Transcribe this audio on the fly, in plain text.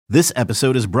This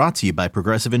episode is brought to you by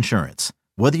Progressive Insurance.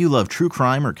 Whether you love true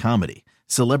crime or comedy,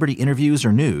 celebrity interviews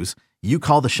or news, you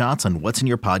call the shots on what's in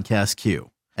your podcast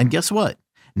queue. And guess what?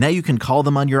 Now you can call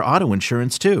them on your auto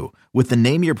insurance too with the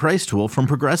Name Your Price tool from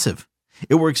Progressive.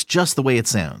 It works just the way it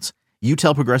sounds. You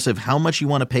tell Progressive how much you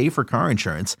want to pay for car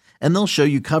insurance, and they'll show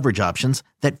you coverage options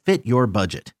that fit your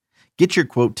budget. Get your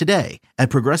quote today at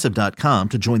Progressive.com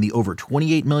to join the over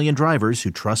 28 million drivers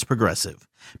who trust Progressive.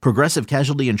 Progressive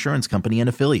Casualty Insurance Company and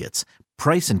Affiliates.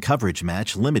 Price and coverage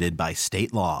match limited by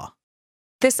state law.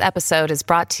 This episode is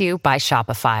brought to you by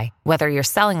Shopify. Whether you're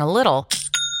selling a little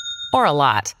or a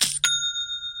lot,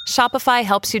 Shopify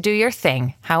helps you do your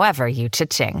thing, however you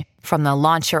cha-ching. From the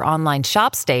launch your online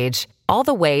shop stage, all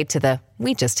the way to the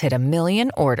we just hit 1 million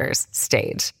orders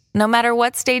stage. No matter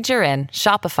what stage you're in,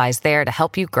 Shopify's there to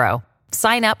help you grow.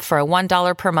 Sign up for a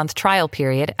 $1 per month trial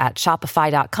period at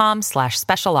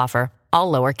shopify.com/special offer,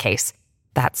 all lowercase.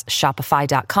 That's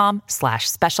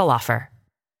shopify.com/special offer.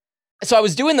 So I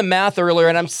was doing the math earlier,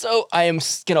 and I am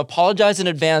going to apologize in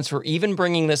advance for even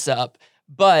bringing this up,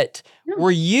 but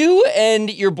were you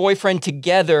and your boyfriend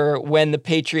together when the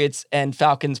Patriots and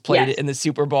Falcons played it in the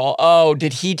Super Bowl? Oh,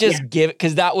 did he just give it?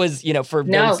 Because that was, for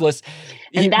those listeners.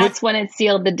 And that's when it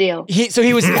sealed the deal. That's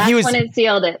when it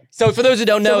sealed it. So for those who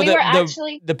don't know,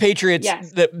 the Patriots,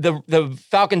 the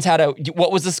Falcons had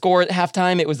what was the score at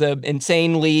halftime? It was an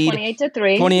insane lead.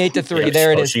 28-3. 28-3. Yes.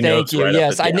 There it is. Thank you. Right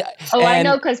yes. I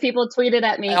know because people tweeted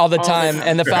at me all the time.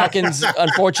 And the Falcons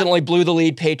unfortunately blew the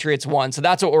lead. Patriots won. So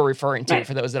that's what we're referring to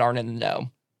for those that aren't in the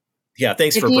know. Yeah,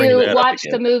 thanks for bringing that up. If you watch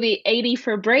the movie 80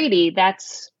 for Brady,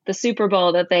 that's the Super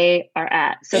Bowl that they are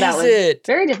at. So that was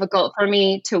very difficult for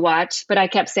me to watch, but I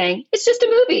kept saying, it's just a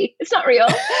movie. It's not real.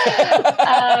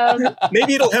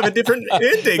 Maybe it'll have a different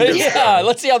ending.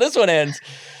 Let's see how this one ends.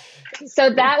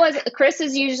 So that was, Chris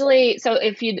is usually, so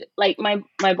if you like my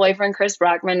boyfriend, Chris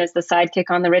Brockman, is the sidekick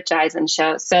on the Rich Eisen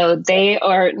show. So they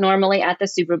are normally at the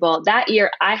Super Bowl. That year,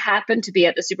 I happened to be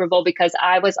at the Super Bowl because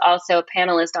I was also a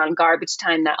panelist on Garbage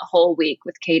Time that whole week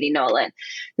with Katie Nolan.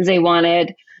 Because they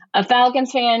wanted a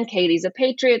Falcons fan, Katie's a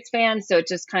Patriots fan. So it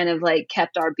just kind of like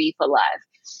kept our beef alive.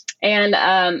 And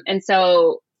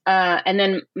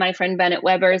then my friend Bennett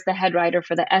Weber is the head writer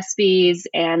for the ESPYs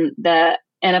and the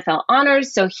NFL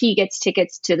honors. So he gets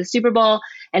tickets to the Super Bowl.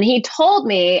 And he told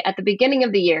me at the beginning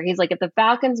of the year, he's like, if the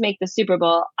Falcons make the Super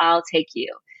Bowl, I'll take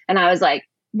you. And I was like,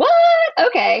 what?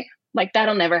 Okay. Like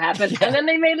that'll never happen. And then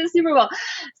they made the Super Bowl.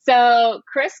 So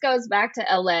Chris goes back to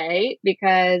LA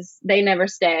because they never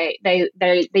stay. They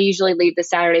usually leave the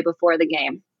Saturday before the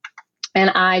game. And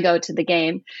I go to the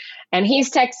game. And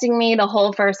he's texting me the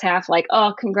whole first half like,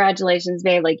 oh, congratulations,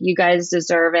 babe. Like, you guys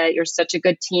deserve it. You're such a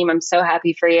good team. I'm so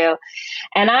happy for you.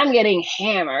 And I'm getting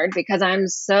hammered because I'm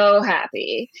so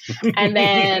happy. And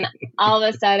then all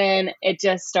of a sudden, it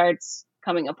just starts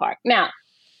coming apart. Now,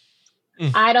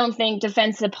 I don't think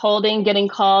defensive holding getting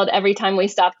called every time we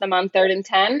stop them on 3rd and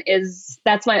 10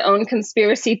 that's my own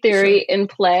conspiracy theory in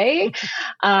play.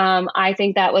 I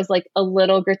think that was like a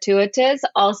little gratuitous.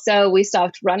 Also, we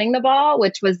stopped running the ball,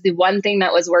 which was the one thing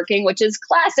that was working, which is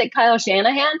classic Kyle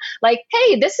Shanahan. Like,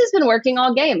 hey, this has been working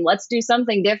all game. Let's do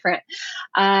something different.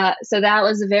 So that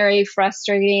was very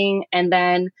frustrating. And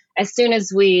then as soon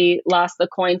as we lost the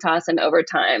coin toss in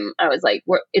overtime, I was like,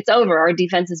 it's over. Our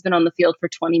defense has been on the field for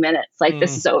 20 minutes. Like,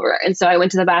 this is over. And so I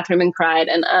went to the bathroom and cried.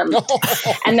 And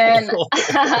then,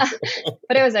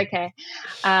 but it was okay.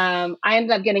 I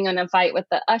ended up getting in a fight with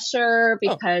the usher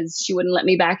because she wouldn't let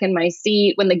me back in my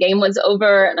seat when the game was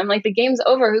over. And I'm like, the game's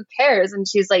over. Who cares? And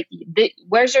she's like,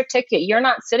 where's your ticket? You're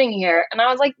not sitting here. And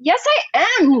I was like, yes,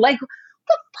 I am. Like, what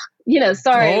the fuck?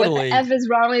 Sorry, totally. What the F is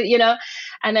wrong with,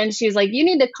 And then she's like, you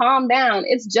need to calm down.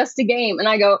 It's just a game. And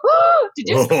I go, oh, did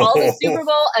you just call the Super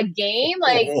Bowl a game?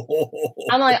 Like,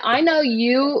 I'm like, I know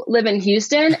you live in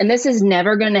Houston and this is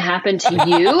never going to happen to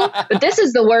you, but this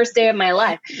is the worst day of my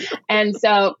life. And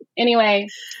so anyway,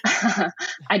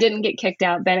 I didn't get kicked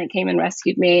out. Bennett came and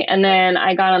rescued me. And then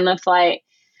I got on the flight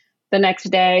the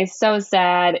next day, so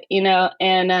sad,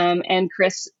 and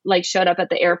Chris like showed up at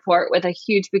the airport with a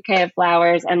huge bouquet of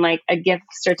flowers and like a gift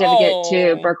certificate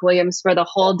to Burke Williams for the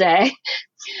whole day.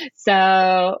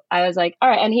 So I was like, all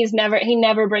right. And he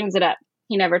never brings it up.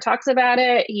 He never talks about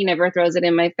it. He never throws it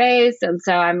in my face. And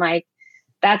so I'm like,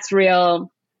 that's real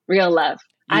love.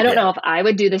 I don't know if I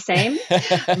would do the same,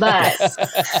 but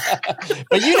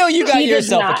you got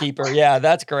yourself a keeper. Yeah,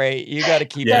 that's great. You got to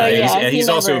keep. Yeah, he's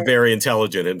also very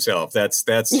intelligent himself. That's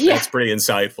pretty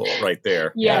insightful right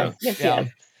there. Yes.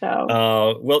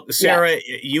 So, well, Sarah,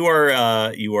 you are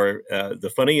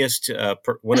the funniest,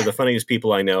 one of the funniest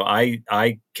people I know.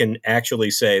 I can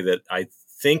actually say that I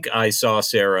think I saw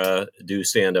Sarah do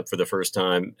stand-up for the first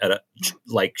time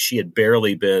like she had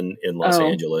barely been in Los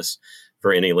Angeles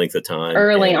for any length of time.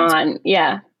 Early on,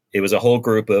 yeah. It was a whole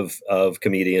group of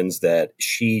comedians that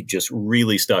she just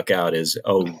really stuck out as,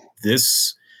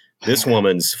 this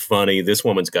woman's funny. This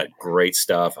woman's got great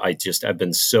stuff. I've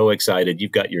been so excited.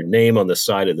 You've got your name on the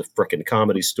side of the frickin'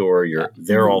 Comedy Store. You're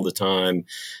there all the time.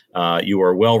 You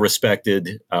are well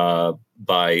respected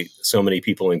by so many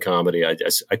people in comedy.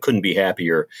 I couldn't be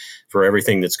happier for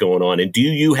everything that's going on. And do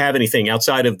you have anything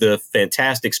outside of the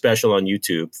fantastic special on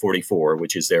YouTube, 44,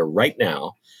 which is there right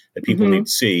now that people need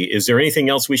to see? Is there anything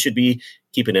else we should be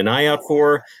keeping an eye out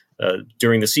for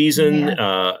during the season,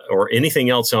 or anything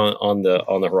else on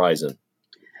the horizon?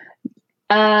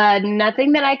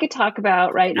 Nothing that I could talk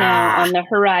about right now on the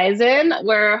horizon.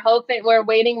 We're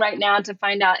waiting right now to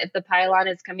find out if the pylon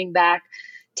is coming back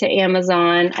to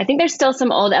Amazon. I think there's still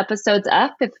some old episodes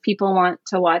up if people want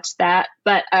to watch that.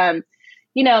 But my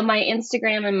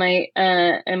Instagram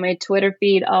and my Twitter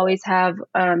feed always have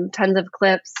tons of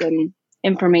clips and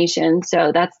information.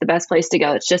 So that's the best place to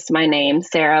go. It's just my name,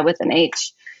 Sarah with an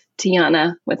H,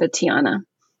 Tiana with a Tiana.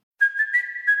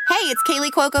 Hey, it's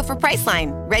Kaylee Cuoco for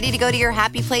Priceline. Ready to go to your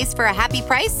happy place for a happy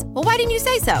price? Well, why didn't you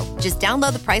say so? Just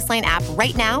download the Priceline app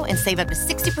right now and save up to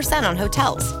 60% on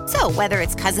hotels. So whether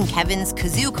it's Cousin Kevin's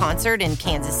Kazoo Concert in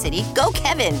Kansas City, go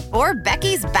Kevin, or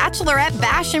Becky's Bachelorette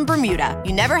Bash in Bermuda,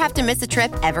 you never have to miss a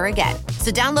trip ever again.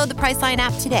 So download the Priceline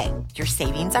app today. Your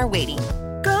savings are waiting.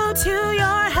 Go to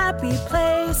your happy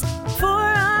place for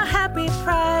a happy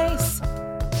price.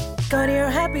 Go to your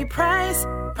happy price,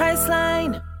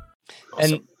 Priceline.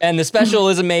 Awesome. And the special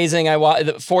is amazing. I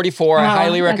watched 44. I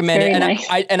highly recommend it. And nice.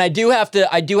 I do have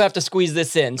to squeeze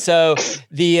this in. So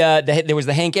there was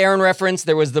the Hank Aaron reference.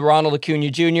 There was the Ronald Acuna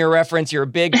Jr. reference. You're a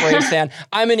big Braves fan.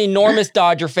 I'm an enormous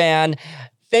Dodger fan.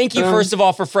 Thank you, first of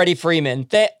all, for Freddie Freeman.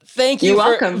 Thank you. You're for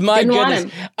welcome. My Didn't goodness.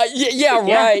 Want him.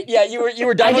 Right. Yeah, you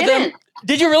were done with him.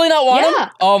 Did you really not want him?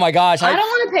 Oh my gosh. I don't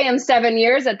want to pay him 7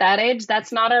 years at that age.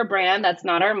 That's not our brand. That's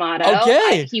not our motto.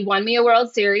 Okay. He won me a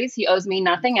World Series. He owes me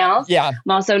nothing else. Yeah.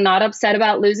 I'm also not upset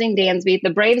about losing Dansby.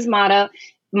 The Braves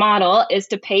model is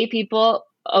to pay people,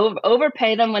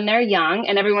 overpay them when they're young.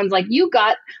 And everyone's like, you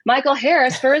got Michael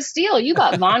Harris for a steal. You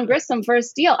got Vaughn Grissom for a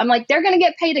steal. I'm like, they're going to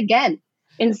get paid again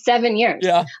in 7 years.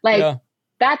 Yeah.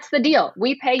 That's the deal.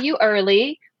 We pay you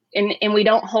early. And we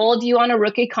don't hold you on a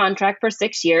rookie contract for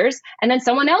 6 years, and then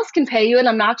someone else can pay you an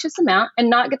obnoxious amount and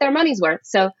not get their money's worth.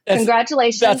 So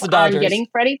congratulations on getting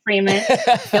Freddie Freeman.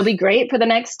 He'll be great for the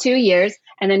next 2 years,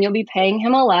 and then you'll be paying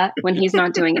him a lot when he's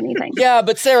not doing anything. Yeah,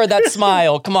 but Sarah, that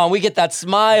smile. Come on, we get that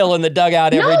smile in the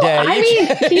dugout every day. I mean,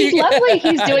 he's lovely.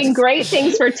 He's doing great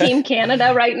things for Team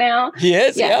Canada right now. He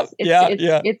is? Yes,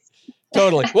 It's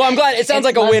totally. Well, I'm glad. It sounds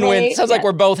like a win-win. It sounds like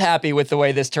we're both happy with the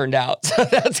way this turned out. So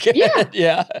that's good.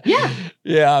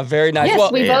 Yeah. Very nice. Yes,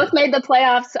 well, we both made the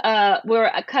playoffs. We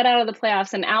were cut out of the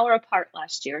playoffs an hour apart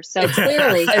last year. So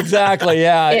clearly. Exactly.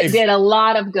 Yeah. It did a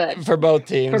lot of good. For both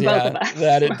teams. For both of us.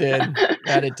 That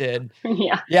it did.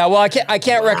 Yeah. Yeah. Well, I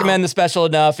can't recommend the special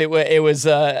enough. It was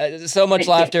so much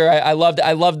laughter. I loved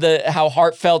how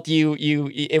heartfelt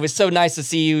it was so nice to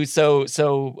see you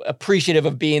so appreciative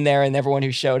of being there and everyone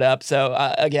who showed up. So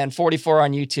again, 44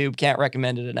 on YouTube. Can't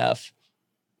recommend it enough.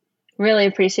 Really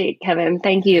appreciate it, Kevin.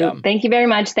 Thank you. Yeah. Thank you very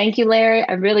much. Thank you, Larry.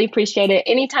 I really appreciate it.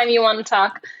 Anytime you want to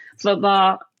talk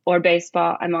football or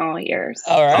baseball, I'm all ears.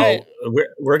 All right.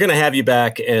 We're going to have you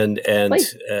back, and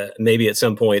maybe at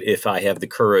some point, if I have the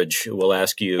courage, we'll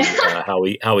ask you how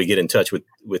we get in touch with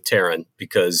Taryn,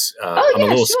 because I'm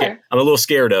a little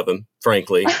scared of him,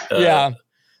 frankly. Yeah.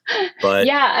 But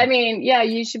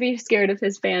you should be scared of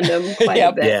his fandom quite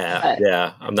a bit.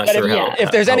 Yeah. I'm not sure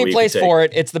if there's any place for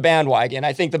it, it's the bandwagon.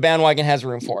 I think the bandwagon has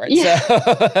room for it. Yeah. So.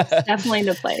 Definitely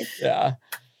the place. Yeah.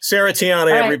 Sarah,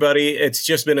 Tiana, everybody, it's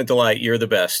just been a delight. You're the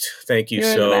best. Thank you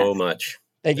so much.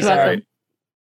 Thank you, Sarah.